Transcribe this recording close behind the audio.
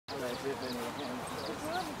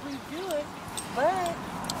probably good, but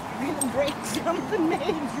you're gonna break something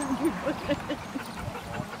major.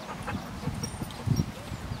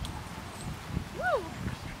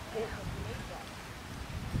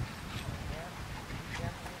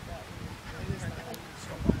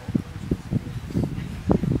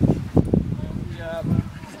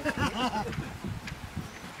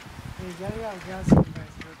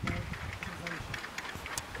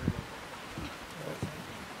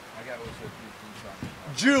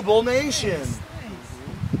 Jubal Nation.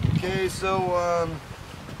 Okay, so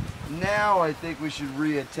now I think we should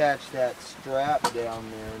reattach that strap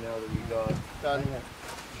down there. Now that we got done.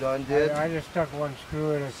 Done did. I just stuck one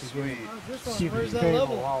screw in it to Sweet. keep it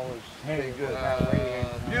stable while it was hanging. Good.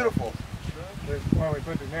 Beautiful. When we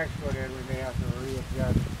put the next foot in, we may have to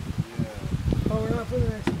readjust. Yeah. Oh, we're not putting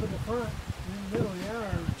it next to the front. In the middle, yeah,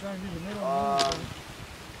 or trying to do the middle. I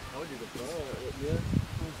would do the front, yeah.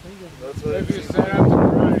 That's what if you set up the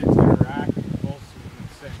front, it's interacting both at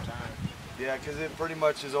the same time. Yeah, because it pretty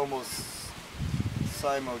much is almost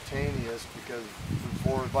simultaneous, because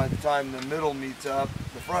before, by the time the middle meets up,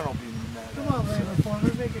 the front will be met Come up. on, man,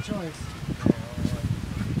 reformer, make a choice.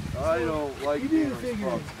 I don't like being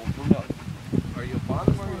responsible for nothing. Are you a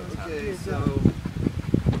bottom or okay, so...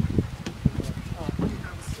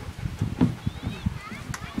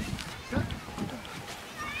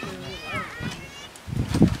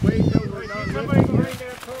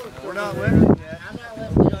 We're not lifting yet. I'm not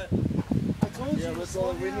lifting yet. I told you. That's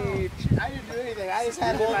all we need. I didn't do anything. I just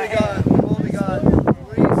had We've it in my only got, hand. we've only got 3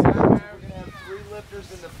 straps. We're going to have 3 lifters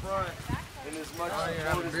in the front and as much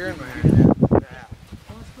support as we can get.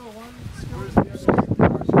 Let's go one. Where's the other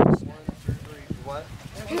 1, 2, 3, what?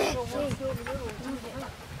 Let's go one still in the middle.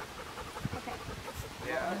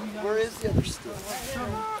 Yeah. Where is the other stuff?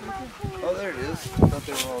 Oh, there it is. I thought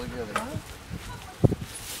they were all together.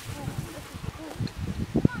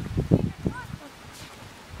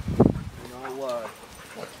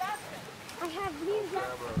 I have these.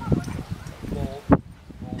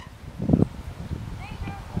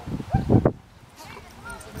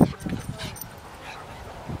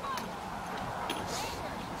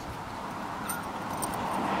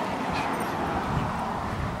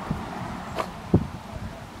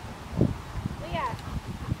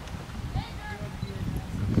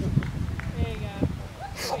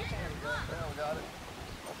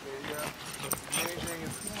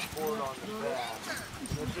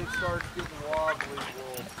 If it starts getting wobbly,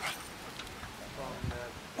 we'll from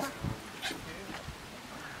that.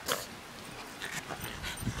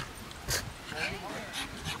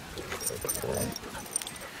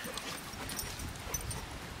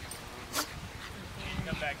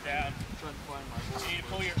 Come back down. I'm trying to find my bolt. You need to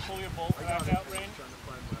pull your bolt back out, Rain. I'm trying to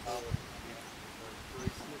find my bolt.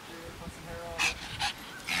 Bracelet there, put some hair on it.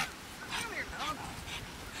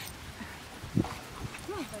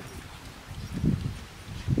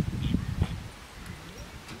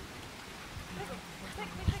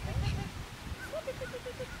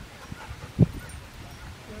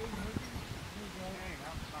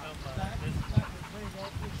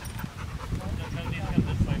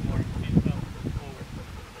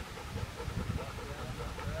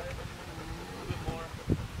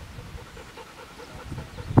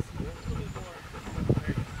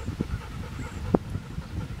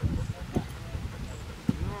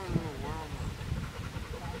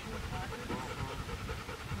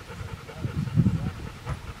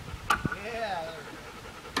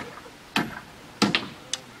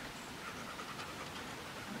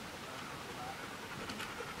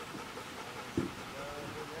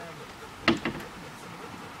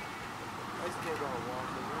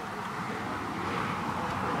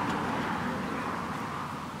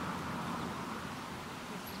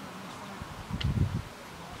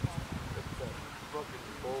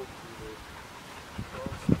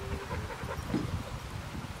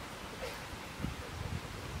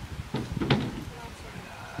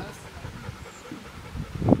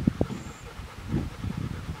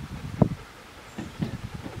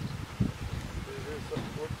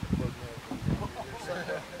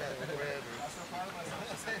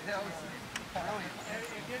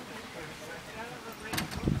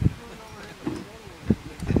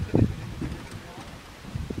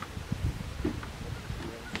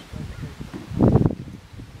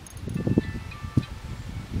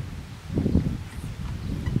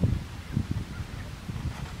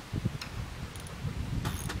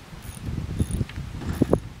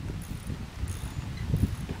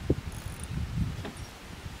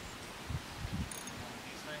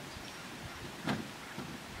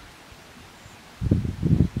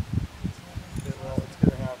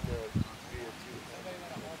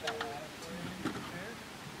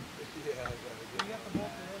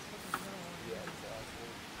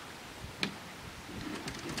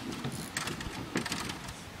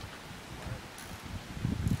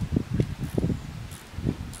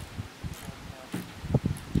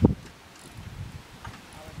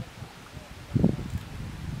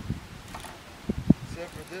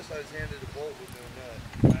 I was handed a bolt with no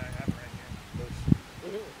nut. I have it right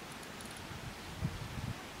here.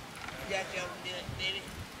 Yeah, Joe, do it, baby.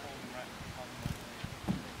 Hold them right on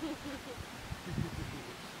the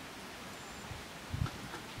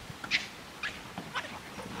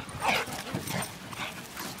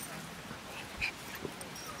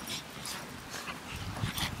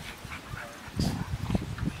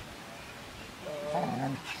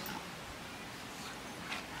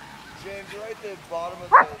James, right at the bottom of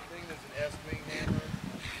the thing, there's an S-wing hammer.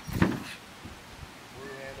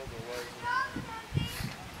 Screw handle to light.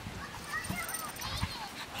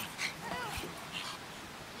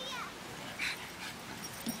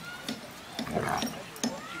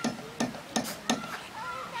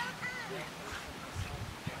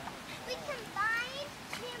 We combined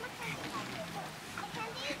hammer can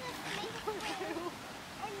these just make it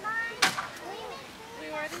and mine We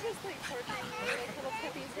were just like torturing those little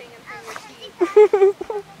puppies hanging from your teeth.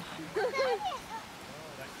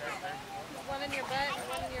 One in your butt and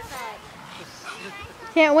one in your cock.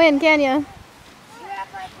 Can't win, can ya? you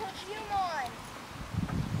have my perfume on.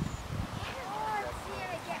 Oh,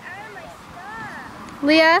 Santa, get out of my stuff.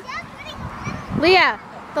 Leah? That's pretty Leah,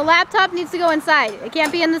 the laptop needs to go inside. It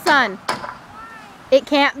can't be in the sun. It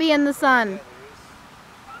can't be in the sun.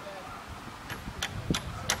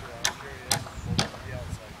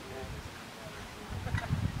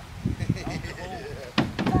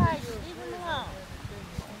 Guys, leave him alone.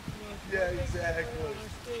 Yeah, exactly.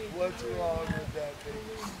 What's wrong with that thing?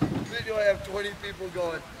 Then you'll have 20 people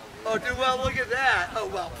going, oh, dude, well, look at that. Oh,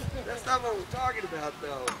 well, that's not what we're talking about,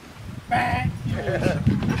 though.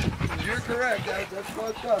 You're correct. That's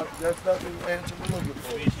fucked up. That's not the answer we're looking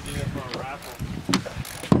for. We should do that for a raffle.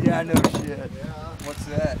 Yeah, no shit. What's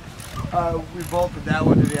that? We bolted that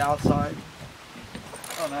one to the outside.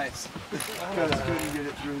 Oh, nice. Because couldn't get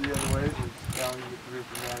it through the other way. So now we get through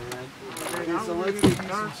from that end. Okay, so let's get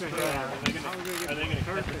some strap. Are they gonna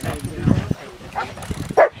cut the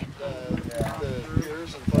The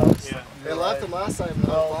ears and flags. Yeah. They left them last time with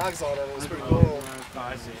flags on it. It was pretty cool. Oh,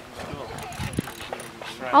 I see. Cool.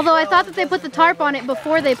 Although I thought that they put the tarp on it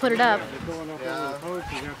before they put it up. Yeah.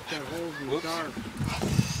 Whoops.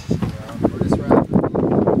 We're just wrapping.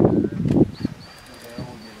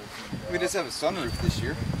 We just have a sunroof this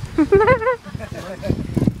year.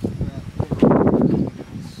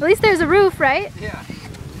 At least there's a roof, right? Yeah.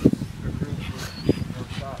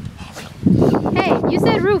 Hey, you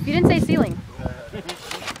said roof, you didn't say ceiling.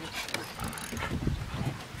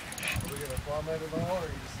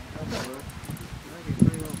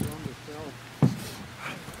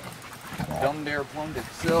 Dumb dare plumbed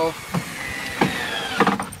itself.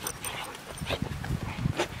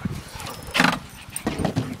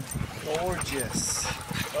 Gorgeous.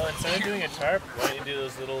 Well, instead of doing a tarp, why don't you do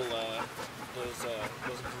those little, those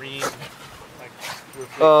green, like,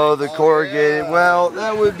 Oh, the corrugated. yeah. Well,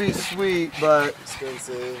 that would be sweet, but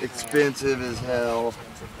Expensive. expensive as hell.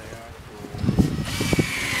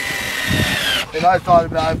 And I thought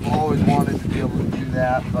about it, I've always wanted to be able to do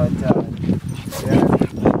that, but yeah,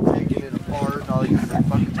 taking it apart and all these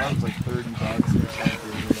fucking times like $30 or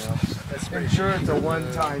something, you know. I'm sure it's a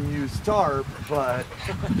one-time use tarp, but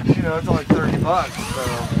you know, it's only $30, so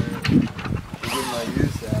to get my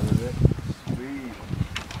use out of it. Sweet.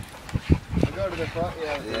 I'll go to the front,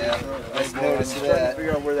 yeah. Yeah, Nice I'm notice trying to that.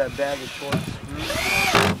 figure out where that bag of torch.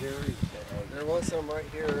 There was some right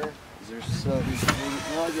here. There's some.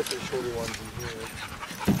 Well, I guess there's shorter ones in here.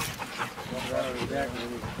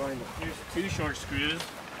 here's two short screws.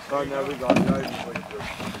 Oh no, we got it. I was just looking for a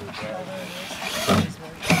bag.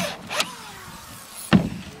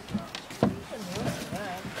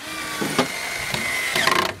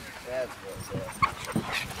 That's what's up.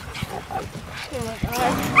 Oh my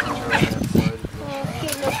God. Oh,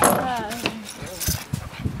 kid, look at that.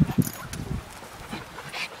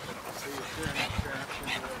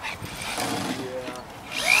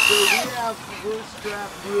 So we have we're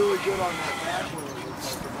strapped really good on that back one. It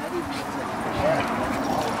looks like, and that even looks like a bag.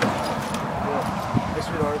 Hey,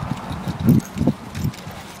 sweetheart.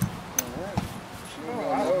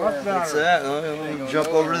 What's that? I'm gonna jump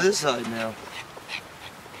over to this side now.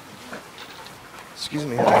 Excuse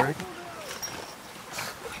me, Eric.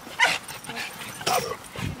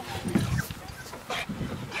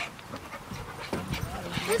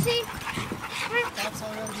 Lucy.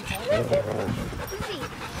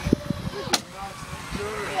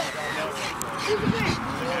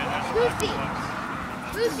 Lucy.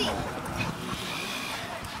 Lucy.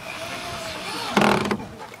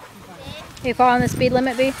 You following the speed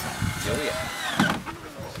limit, B? Oh, yeah.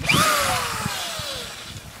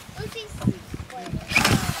 Lucy.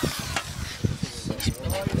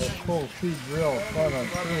 full feed drill front on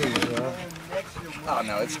trees, Oh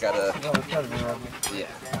no, it's got a. well, it's got to be right. Yeah.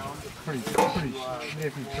 Pretty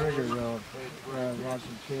nifty trigger though. Lots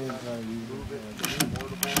of chains how to use it.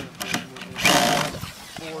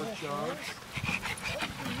 4 chunks.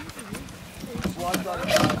 Well, I thought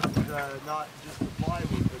about not just the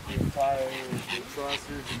plywood, but the entire the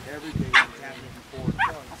trusses and everything was happening in 4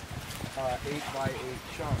 chunks. 8 by 8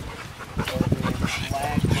 chunks. So then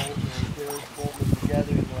lag bolt and those bolted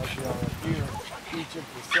together and like they are up here, each of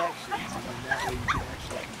the sections, and then that way you can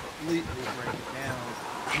actually completely break it down.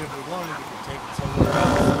 And if we wanted, we could take it somewhere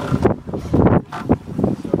else.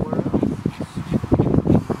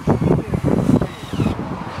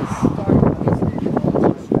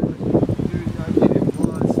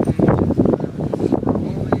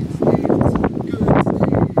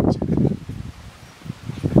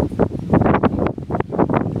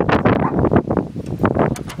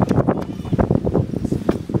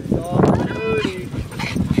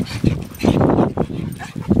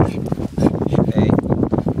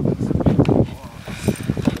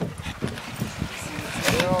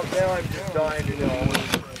 Now I'm just dying to know.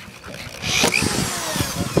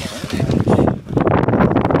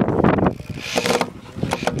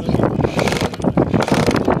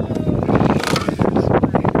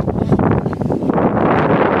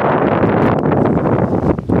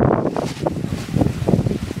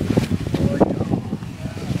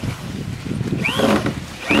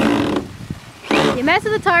 You mess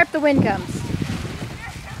with the tarp, the wind comes.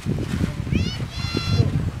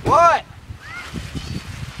 What?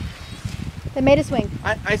 They made a swing.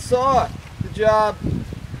 I saw it. Good job.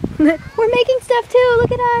 We're making stuff too.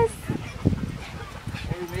 Look at us.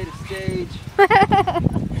 We made a stage.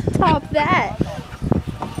 Top that.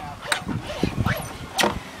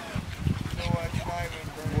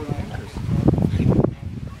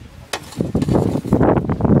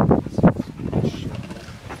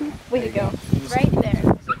 Way to go. Right there.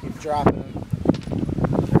 So keep dropping them.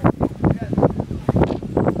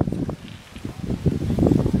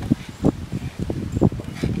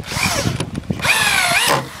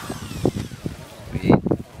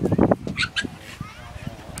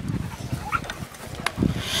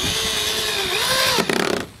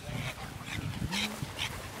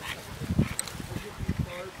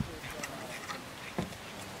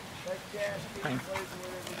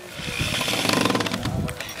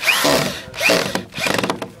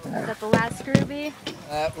 Is that the last screw bee?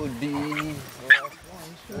 That would be.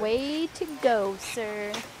 Way to go,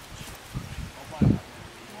 sir.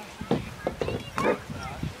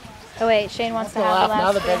 Oh wait, Shane wants to have the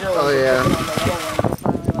last screw. Oh yeah.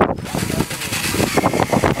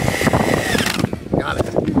 Got it.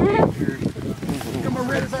 Come on,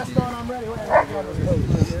 red vest on, I'm ready.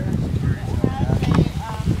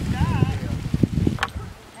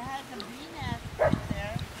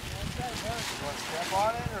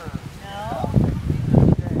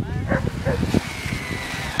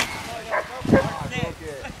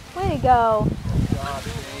 Way to go.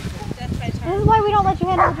 This is why we don't let you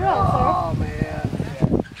handle the drill, sir. Oh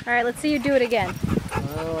man. Alright, let's see you do it again.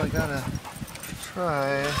 Well, I gotta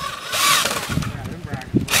try.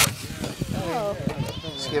 Oh.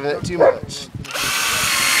 Just giving it too much.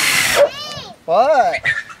 What?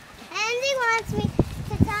 Andy wants me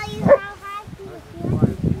to tell you how high he was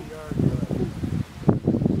feeling.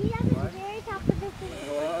 He's at the very top of the thing.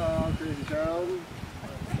 Wow, crazy Charles.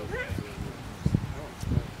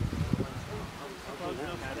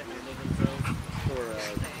 For